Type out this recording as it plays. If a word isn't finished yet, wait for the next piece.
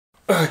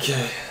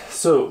Okay,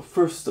 so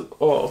first of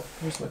all,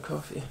 here's my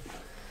coffee.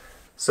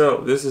 So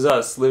this is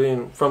us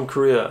living from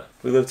Korea.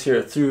 We lived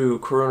here through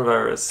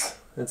coronavirus.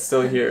 It's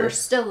still here. We're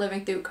still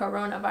living through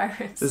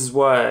coronavirus. This is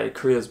why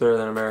Korea is better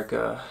than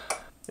America.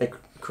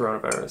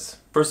 Coronavirus.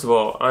 First of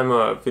all, I'm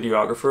a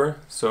videographer,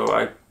 so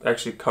I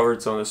actually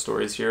covered some of the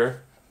stories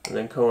here. And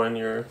then Cohen,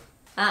 you're...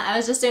 I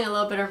was just doing a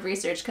little bit of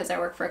research because I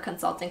work for a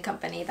consulting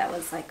company that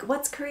was like,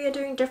 what's Korea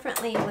doing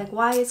differently? Like,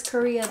 why is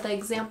Korea the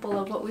example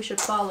of what we should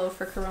follow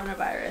for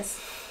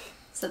coronavirus?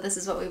 So this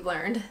is what we've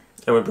learned.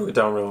 And we broke it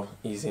down real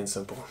easy and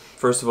simple.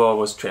 First of all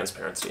was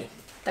transparency.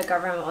 The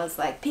government was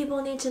like,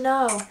 people need to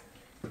know.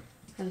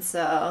 And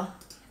so...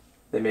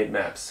 They made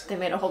maps. They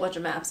made a whole bunch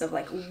of maps of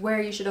like where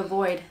you should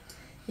avoid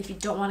if you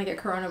don't want to get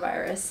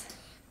coronavirus.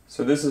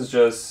 So this is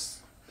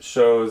just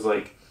shows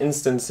like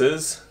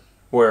instances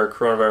where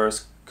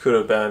coronavirus could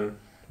have been,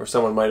 or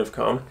someone might have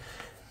come.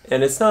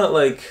 And it's not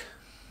like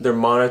they're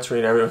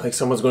monitoring everyone, like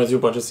someone's going through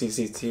a bunch of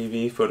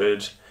CCTV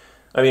footage.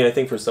 I mean, I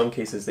think for some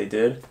cases they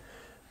did.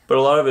 But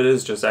a lot of it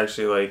is just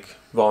actually like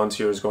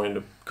volunteers going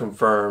to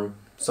confirm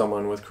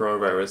someone with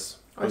coronavirus.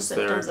 Or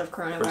symptoms of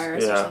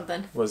coronavirus or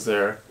something. Was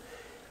there.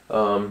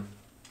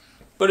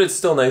 But it's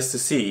still nice to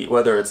see,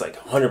 whether it's like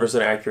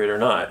 100% accurate or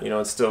not. You know,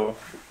 it's still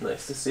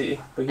nice to see.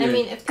 But here, I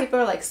mean, if people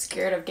are like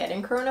scared of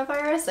getting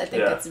coronavirus, I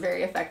think it's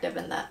very effective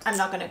in that. I'm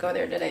not going to go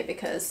there today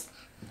because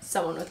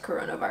someone with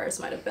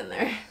coronavirus might have been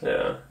there.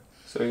 Yeah.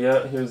 So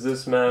yeah, here's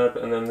this map,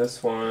 and then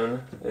this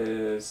one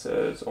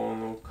says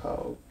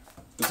Onokal.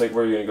 It's like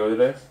where you're going to go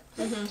today.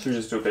 Mm-hmm. So you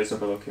just do it based on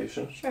the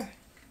location. Sure.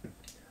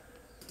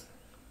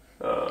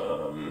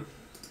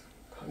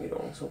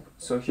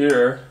 So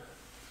here,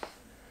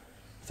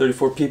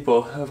 34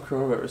 people have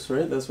coronavirus,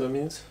 right? That's what it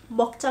means?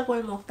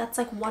 목자골목. That's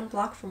like 1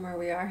 block from where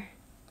we are.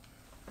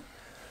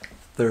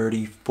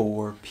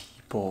 34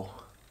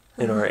 people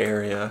in our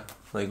area.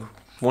 Like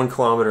 1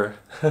 kilometer.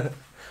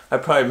 I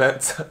probably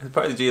met,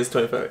 probably the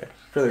GS25.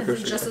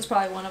 Just is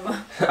probably one of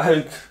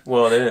them.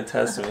 Well, they didn't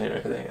test me or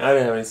anything. I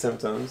didn't have any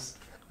symptoms.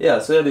 Yeah,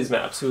 so they had these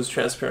maps. It was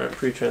transparent,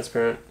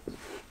 pre-transparent.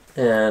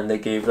 And they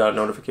gave out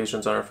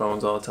notifications on our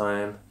phones all the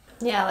time.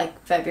 Yeah, like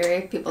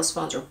February, people's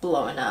phones were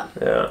blowing up.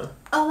 Yeah.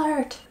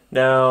 Alert!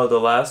 Now, the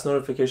last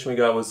notification we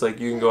got was like,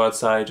 you can go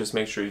outside, just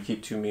make sure you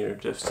keep 2-meter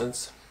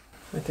distance.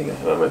 I think I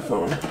have it on my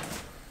phone.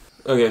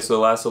 Okay, so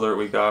the last alert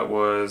we got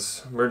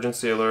was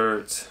emergency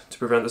alert. To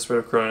prevent the spread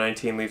of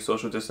COVID-19, leave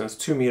social distance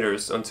 2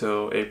 meters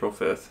until April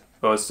 5th.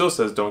 Well, it still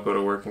says don't go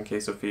to work in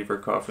case of fever,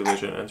 cough,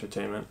 religion, and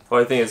entertainment.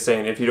 Well, I think it's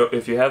saying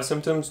if you have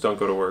symptoms, don't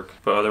go to work.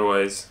 But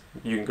otherwise,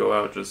 you can go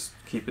out, just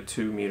keep a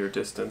 2-meter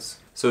distance.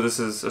 So this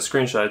is a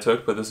screenshot I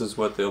took, but this is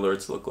what the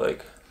alerts look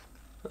like.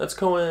 That's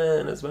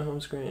Cohen. It's my home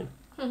screen.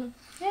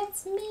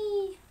 It's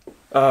me.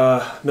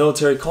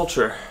 Military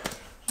culture.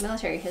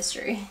 Military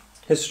history.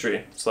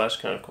 History /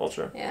 kind of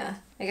culture. Yeah.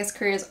 I guess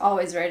Korea's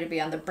always ready to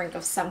be on the brink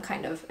of some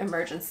kind of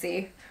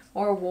emergency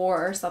or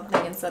war or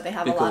something, and so they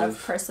have a lot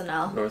of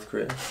personnel. North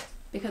Korea.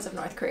 Because of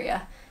North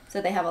Korea.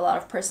 So they have a lot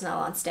of personnel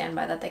on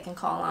standby that they can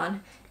call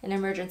on in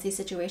emergency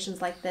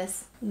situations like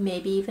this.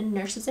 Maybe even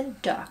nurses and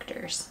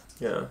doctors.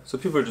 Yeah, so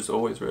people are just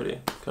always ready,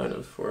 kind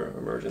of, for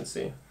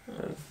emergency.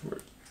 And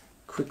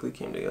quickly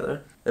came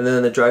together. And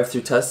then the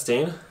drive-through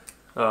testing.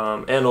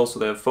 And also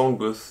they have phone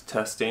booth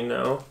testing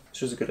now,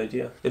 which is a good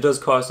idea. It does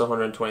cost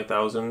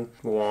 120,000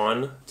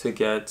 won to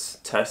get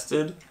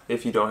tested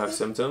if you don't have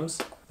symptoms.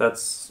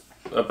 That's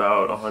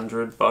about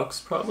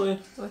 $100 probably.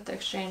 With the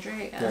exchange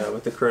rate? Yeah,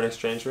 with the current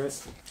exchange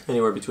rate.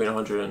 Anywhere between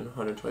 100 and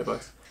 120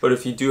 bucks. But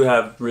if you do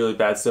have really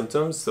bad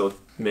symptoms, they'll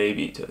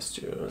maybe test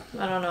you.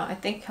 I don't know. I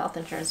think health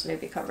insurance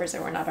maybe covers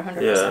it. We're not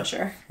 100%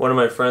 sure. One of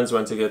my friends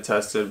went to get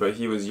tested, but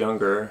he was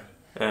younger.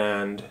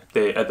 And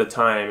at the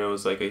time, it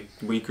was like a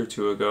week or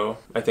 2 ago,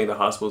 I think the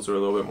hospitals were a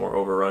little bit more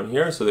overrun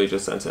here, so they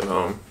just sent him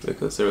home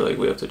because they were like,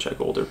 we have to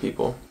check older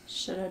people.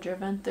 Should have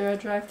driven through a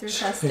drive-through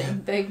testing.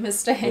 Big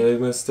mistake.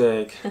 Big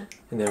mistake.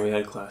 And then we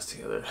had class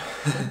together.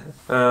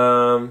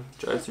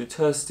 Drive-through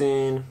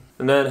testing.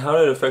 And then how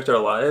did it affect our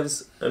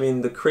lives? I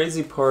mean, the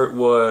crazy part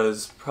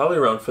was probably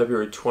around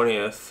February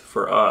 20th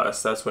for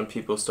us. That's when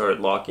people started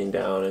locking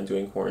down and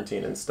doing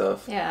quarantine and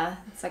stuff. Yeah,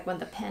 it's like when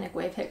the panic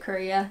wave hit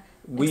Korea.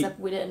 Except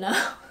we didn't know.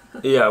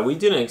 Yeah, we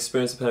didn't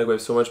experience the panic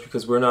wave so much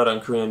because we're not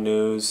on Korean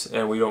news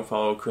and we don't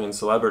follow Korean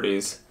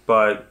celebrities.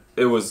 But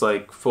it was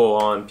like full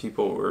on,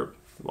 people were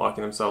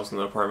locking themselves in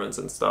their apartments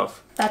and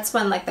stuff. That's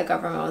when like the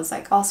government was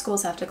like, all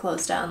schools have to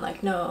close down.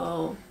 Like,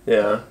 no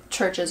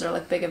churches or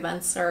like big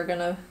events are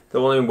gonna...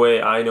 The only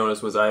way I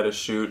noticed was I had a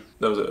shoot.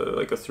 That was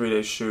like a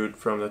 3-day shoot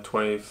from the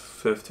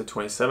 25th to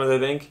 27th, I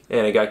think.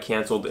 And it got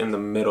canceled in the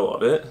middle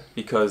of it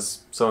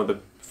because some of the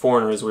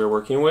foreigners we were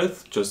working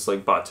with just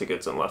like bought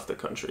tickets and left the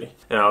country.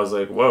 And I was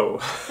like, whoa,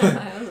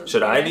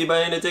 should I be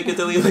buying a ticket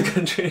to leave the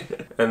country?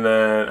 And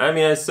then, I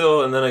mean,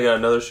 and then I got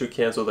another shoot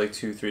canceled like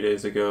 2-3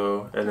 days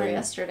ago. And then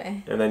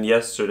yesterday. And then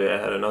yesterday I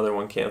had another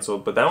one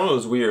canceled. But that one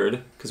was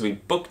weird because we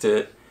booked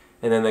it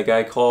and then the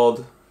guy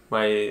called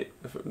my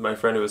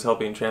friend who was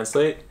helping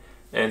translate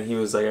and he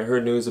was like, I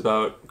heard news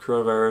about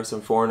coronavirus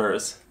and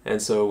foreigners,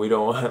 and so we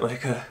don't want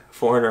like a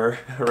foreigner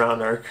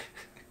around our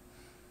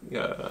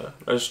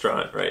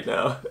restaurant right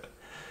now.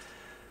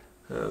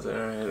 I was like,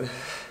 alright.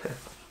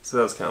 So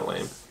that was kind of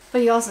lame.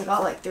 But you also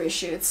got like 3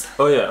 shoots.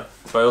 Oh yeah,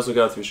 but I also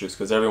got 3 shoots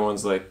because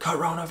everyone's like,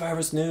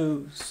 coronavirus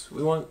news.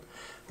 We want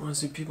to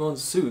see people in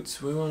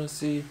suits. We want to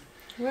see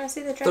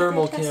the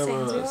thermal testings.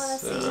 cameras. We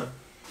want to see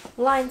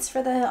lines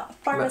for the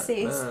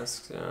pharmacies.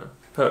 Masks, yeah.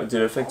 How, did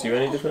it affect you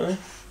any differently?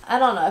 I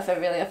don't know if it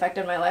really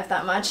affected my life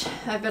that much.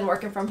 I've been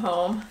working from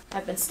home.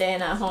 I've been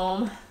staying at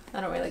home.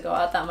 I don't really go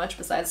out that much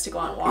besides to go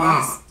on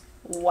walks.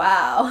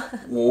 Wow.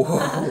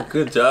 Whoa,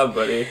 good job,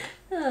 buddy.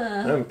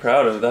 I'm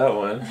proud of that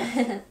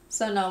one.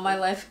 So no, my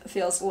life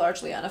feels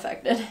largely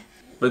unaffected.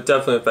 But it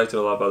definitely affected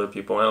a lot of other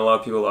people, and a lot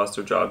of people lost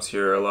their jobs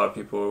here. A lot of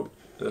people,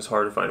 it was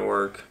hard to find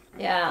work.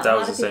 Yeah. That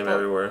was the same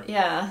everywhere.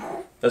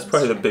 Yeah. That's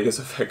probably the biggest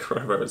effect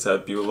coronavirus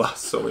had. People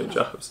lost so many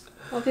jobs.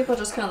 Well, people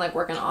just couldn't like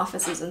work in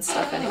offices and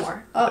stuff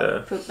anymore. Oh,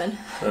 yeah. Pooping.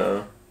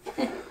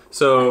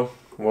 So,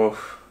 well,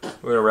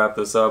 we're gonna wrap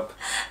this up.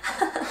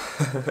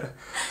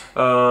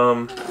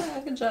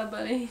 Good job,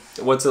 buddy.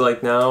 What's it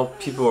like now?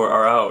 People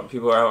are out.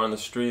 People are out on the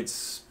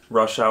streets.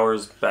 Rush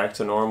hour's back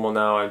to normal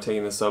now. I'm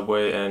taking the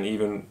subway, and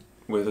even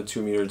with a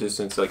 2-meter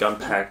distance, like I'm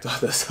packed on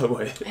the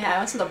subway. Yeah, I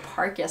went to the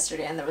park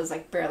yesterday, and there was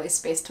like barely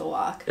space to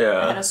walk. Yeah.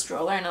 I had a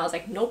stroller, and I was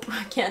like, nope,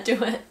 I can't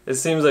do it. It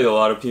seems like a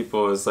lot of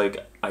people is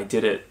like, I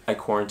did it. I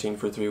quarantined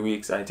for 3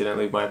 weeks. I didn't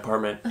leave my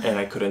apartment, and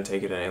I couldn't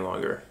take it any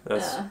longer.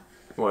 That's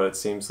what it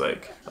seems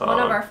like. One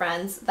of our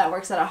friends that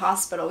works at a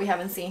hospital, we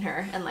haven't seen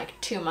her in like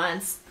 2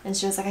 months, and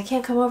she was like, I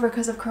can't come over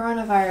because of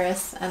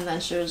coronavirus, and then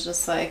she was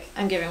just like,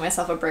 I'm giving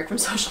myself a break from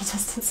social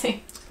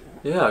distancing.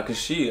 Yeah, because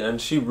she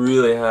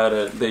really had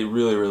it. They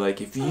really were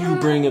like, if you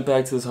bring it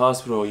back to this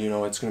hospital, you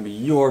know, it's going to be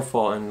your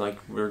fault, and like,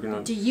 we're going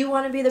to... Do you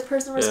want to be the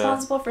person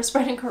responsible for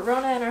spreading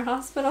corona in our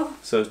hospital?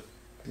 So,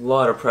 a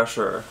lot of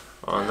pressure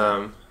on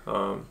them.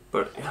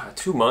 But yeah,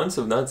 2 months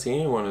of not seeing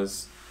anyone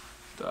is...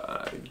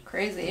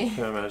 crazy. I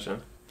can't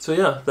imagine. So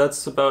yeah,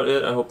 that's about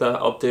it. I hope that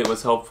update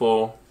was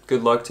helpful.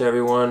 Good luck to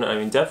everyone. I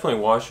mean,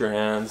 definitely wash your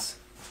hands,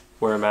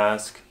 wear a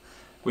mask.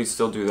 We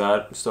still do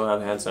that. Still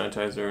have hand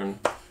sanitizer and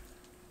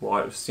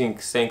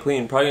staying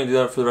clean. Probably gonna do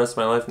that for the rest of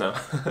my life now.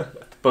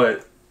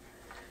 But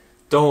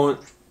don't,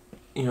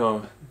 you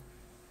know...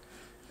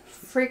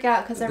 Freak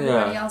out because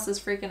everybody else is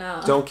freaking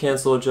out. Don't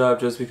cancel a job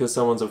just because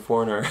someone's a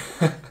foreigner.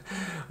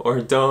 Or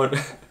don't...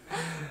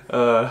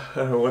 I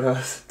don't know what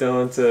else.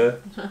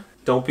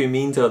 Don't be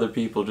mean to other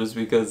people just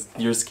because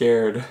you're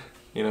scared,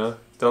 you know?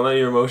 Don't let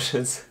your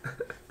emotions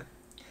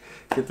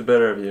get the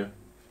better of you.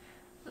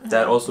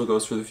 That also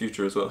goes for the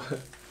future as well.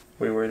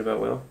 Were you worried about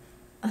Will?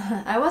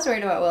 I was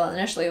worried about Will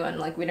initially when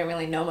like we didn't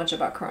really know much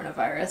about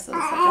coronavirus. I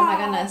was like, oh my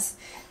goodness,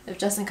 if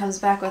Justin comes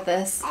back with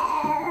this,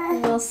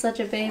 Will's such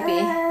a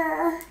baby.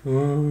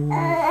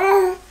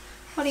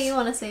 What do you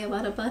want to say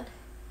about it, bud?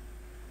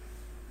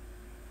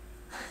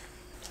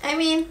 I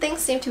mean,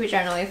 things seem to be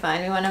generally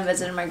fine. We went and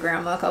visited my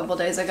grandma a couple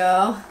days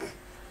ago.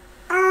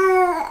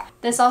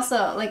 This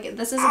also, like,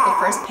 this isn't the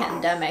first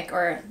pandemic,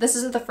 or this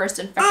isn't the first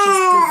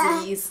infectious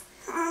disease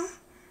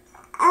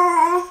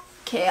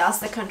chaos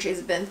the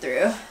country's been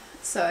through.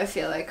 So I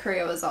feel like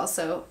Korea was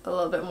also a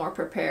little bit more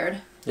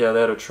prepared. Yeah,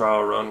 they had a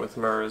trial run with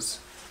MERS.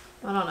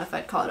 I don't know if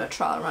I'd call it a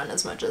trial run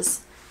as much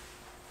as...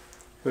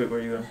 Wait, where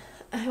are you going?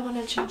 I want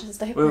to change his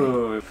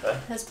diaper. Wait.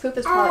 His poop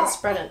is probably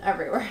spreading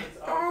everywhere.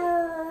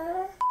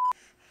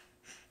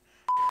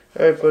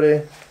 Alright,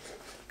 buddy.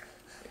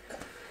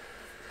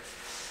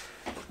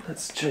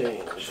 Let's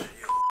change.